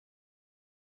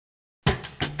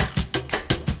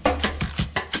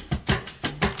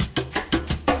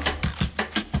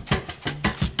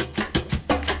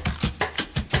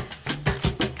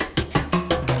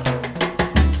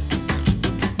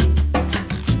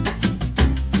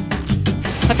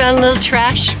I found a little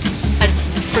trash. I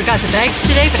forgot the bags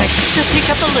today, but I can still pick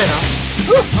up a little.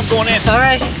 Whew, I'm going in. All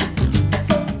right.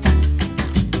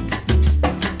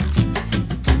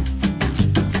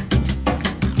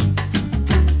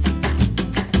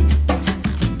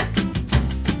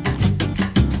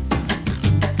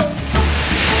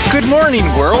 Good morning,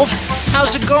 world.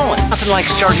 How's it going? Nothing like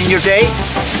starting your day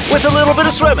with a little bit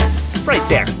of swimming. Right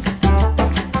there.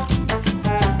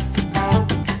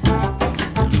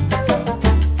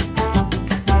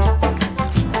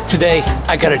 Today,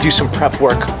 I gotta do some prep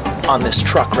work on this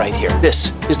truck right here.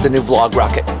 This is the new Vlog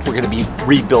Rocket. We're gonna be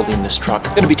rebuilding this truck.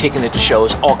 Gonna be taking it to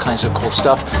shows, all kinds of cool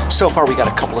stuff. So far, we got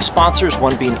a couple of sponsors,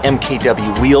 one being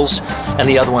MKW Wheels, and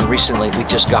the other one recently we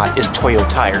just got is Toyo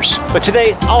Tires. But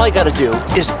today, all I gotta do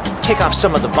is take off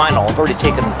some of the vinyl. I've already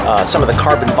taken some of the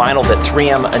carbon vinyl that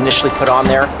 3M initially put on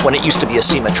there when it used to be a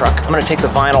SEMA truck. I'm gonna take the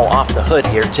vinyl off the hood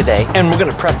here today, and we're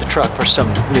gonna prep the truck for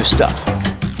some new stuff.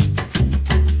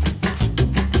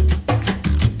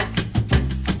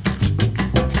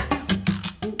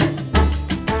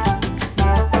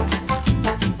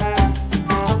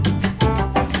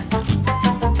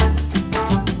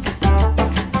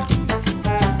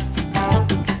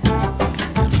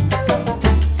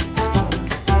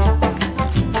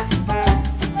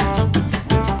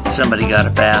 Somebody got a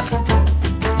bath.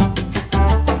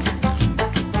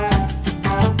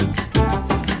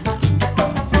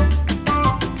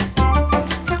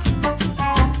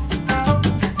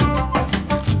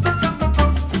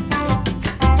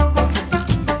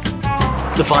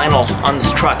 The vinyl on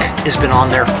this truck has been on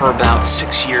there for about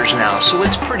 6 years now, so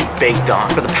it's pretty baked on.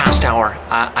 For the past hour,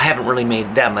 I haven't really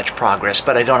made that much progress,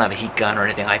 but I don't have a heat gun or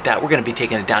anything like that. We're gonna be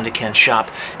taking it down to Ken's shop,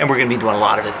 and we're gonna be doing a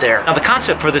lot of it there. Now, the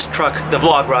concept for this truck, the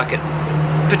Vlog Rocket,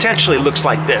 potentially looks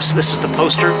like this. This is the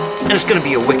poster, and it's gonna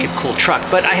be a wicked cool truck,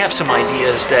 but I have some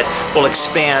ideas that will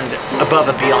expand above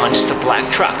and beyond just a black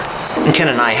truck. And Ken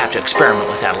and I have to experiment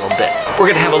with that a little bit. We're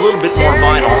gonna have a little bit more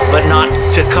vinyl, but not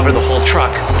to cover the whole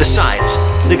truck. The sides,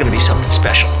 they're gonna be something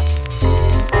special.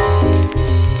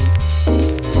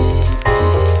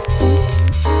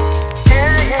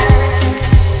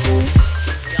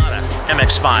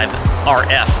 MX-5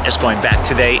 RF is going back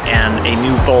today, and a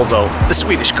new Volvo, the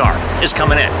Swedish car, is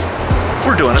coming in.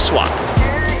 We're doing a swap.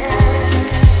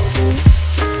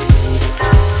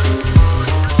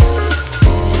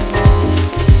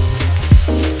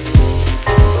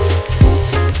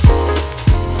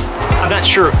 Not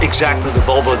sure exactly the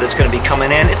Volvo that's going to be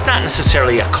coming in. It's not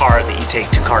necessarily a car that you take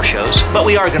to car shows, but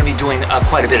we are going to be doing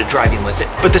quite a bit of driving with it.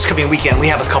 But this coming weekend, we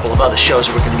have a couple of other shows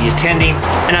that we're going to be attending,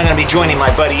 and I'm going to be joining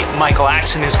my buddy Michael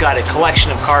Axon, who's got a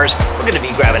collection of cars. We're going to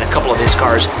be grabbing a couple of his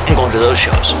cars and going to those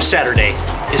shows. Saturday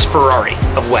is Ferrari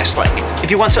of Westlake.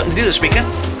 If you want something to do this weekend,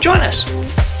 join us.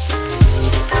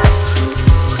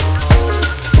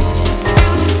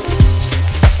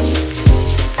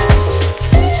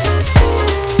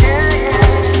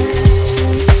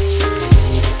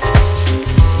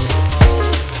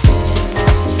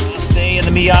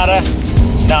 Miata,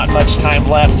 not much time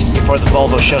left before the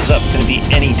Volvo shows up. It's going to be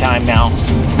any time now,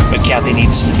 but Kathy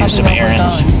needs to do some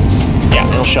errands. Yeah,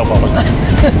 it'll show up.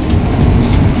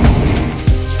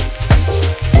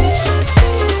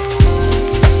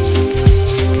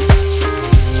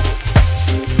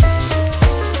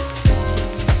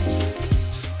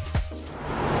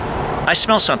 I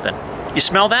smell something. You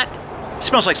smell that? It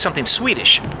smells like something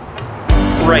Swedish.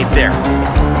 Right there.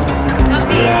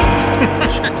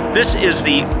 This is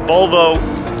the Volvo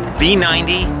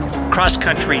V90 Cross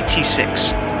Country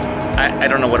T6. I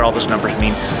don't know what all those numbers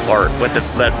mean, or what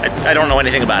I don't know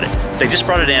anything about it. They just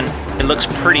brought it in. It looks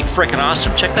pretty freaking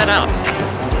awesome. Check that out.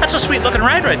 That's a sweet looking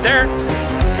ride right there.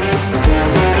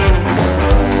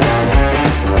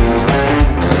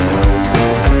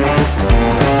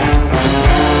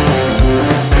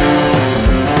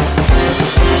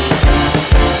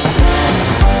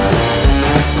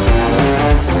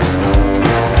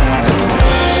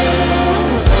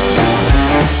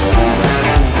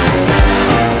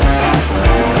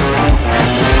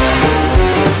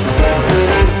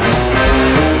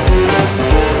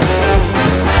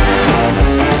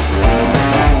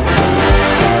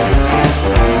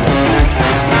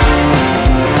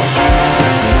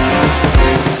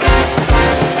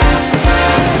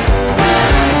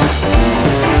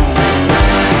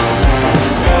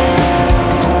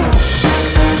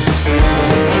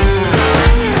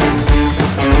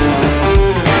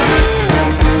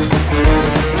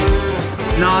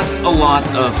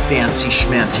 lot of fancy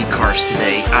schmancy cars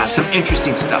today. Some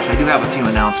interesting stuff. I do have a few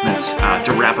announcements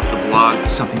to wrap up the vlog.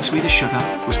 Something Swedish showed up.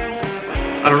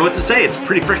 I don't know what to say. It's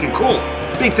pretty freaking cool.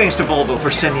 Big thanks to Volvo for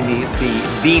sending me the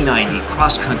V90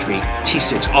 cross-country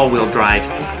T6 all-wheel drive.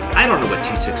 I don't know what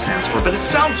T6 stands for, but it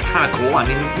sounds kind of cool. I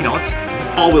mean, you know, it's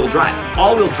all-wheel drive.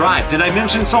 All-wheel drive. Did I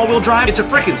mention it's all-wheel drive? It's a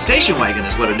freaking station wagon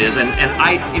is what it is. And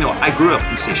I, you know, I grew up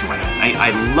in station wagons.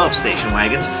 I love station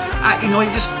wagons. You know,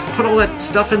 you just put all that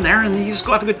stuff in there and you just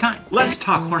go have a good time. Let's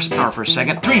talk horsepower for a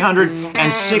second.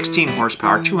 316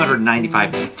 horsepower,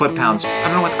 295 foot-pounds. I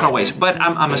don't know what the car weighs, but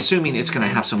I'm assuming it's going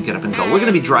to have some get up and go. We're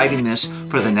going to be driving this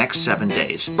for the next 7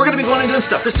 days. We're going to be going and doing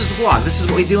stuff. This is the vlog. This is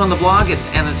what we do on the vlog,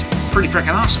 and it's pretty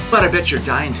freaking awesome. But I bet you're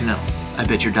dying to know. I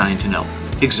bet you're dying to know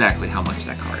exactly how much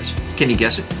that car is. Can you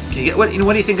guess it? Can you get what? You know,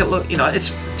 what do you think it look? You know,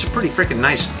 it's a pretty freaking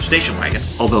nice station wagon.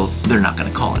 Although they're not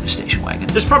going to call it a station wagon.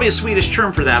 There's probably a Swedish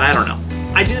term for that. I don't know.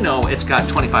 I do know it's got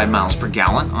 25 miles per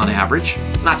gallon on average.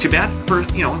 Not too bad for,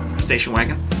 you know, station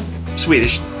wagon.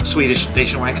 Swedish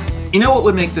station wagon. You know what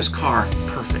would make this car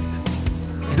perfect?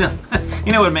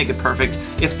 You know what would make it perfect?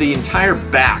 If the entire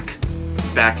back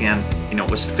end, you know,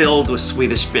 was filled with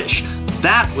Swedish fish.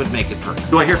 That would make it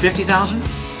perfect. Do I hear 50,000?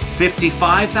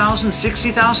 55,000?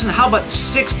 60,000? How about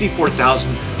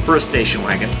 64,000 for a station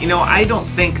wagon? You know, I don't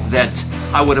think that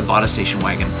I would have bought a station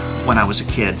wagon when I was a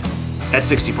kid at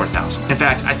 64,000. In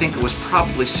fact, I think it was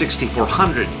probably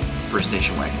 6,400 for a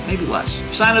station wagon, maybe less.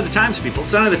 Sign of the times, people.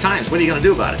 Sign of the times. What are you gonna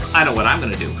do about it? I know what I'm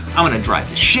gonna do. I'm gonna drive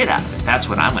the shit out of it. That's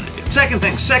what I'm gonna do. Second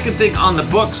thing on the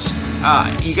books.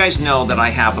 You guys know that I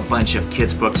have a bunch of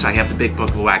kids books. I have the big book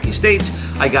of Wacky States.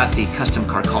 I got the custom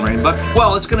car coloring book.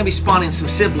 Well, it's gonna be spawning some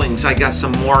siblings. I got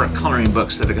some more coloring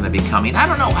books that are gonna be coming. I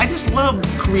don't know, I just love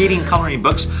creating coloring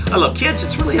books. I love kids.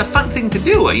 It's really a fun thing to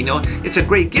do. You know, it's a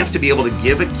great gift to be able to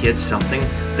give a kid something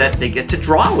that they get to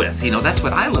draw with. You know, that's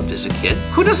what I loved as a kid.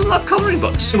 Who doesn't love coloring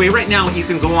books? Anyway, right now you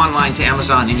can go online to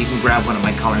Amazon and you can grab one of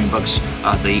my coloring books,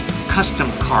 the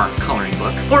custom car coloring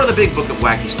book, or the big book of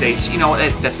Wacky States. You know,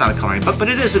 that's not a coloring book, but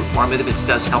it is informative. It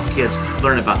does help kids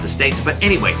learn about the states. But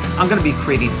anyway, I'm going to be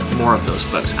creating more of those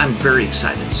books. I'm very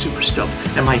excited, super stoked.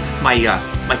 And my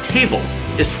table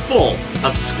is full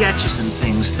of sketches and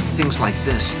things like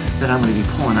this that I'm going to be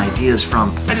pulling ideas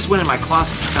from. I just went in my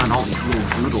closet and found all these little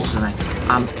doodles, and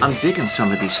I'm digging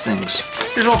some of these things.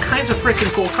 There's all kinds of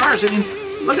freaking cool cars. I mean,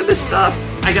 look at this stuff.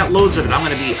 I got loads of it. I'm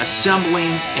going to be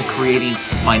assembling and creating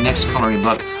my next coloring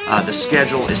book. The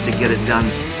schedule is to get it done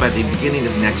by the beginning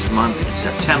of next month in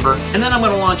September. And then I'm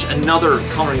going to launch another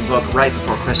coloring book right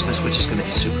before Christmas, which is going to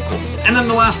be super cool. And then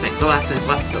the last thing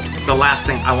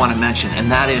I want to mention,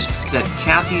 and that is that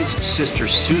Kathy's sister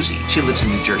Susie, she lives in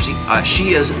New Jersey.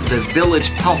 She is the Village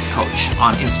Health Coach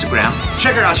on Instagram.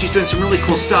 Check her out. She's doing some really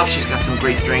cool stuff. She's got some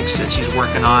great drinks that she's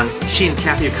working on. She and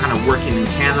Kathy are kind of working in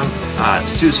tandem.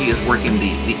 Susie is working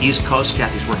the East Coast.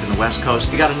 Kathy's working the West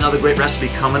Coast. We got another great recipe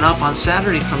coming up on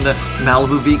Saturday from the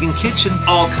Malibu Vegan Kitchen.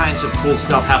 All kinds of cool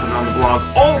stuff happening on the blog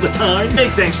all the time.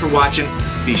 Big thanks for watching.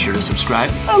 Be sure to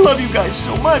subscribe. I love you guys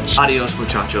so much. Adios,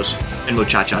 muchachos and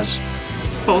muchachas.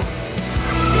 Both.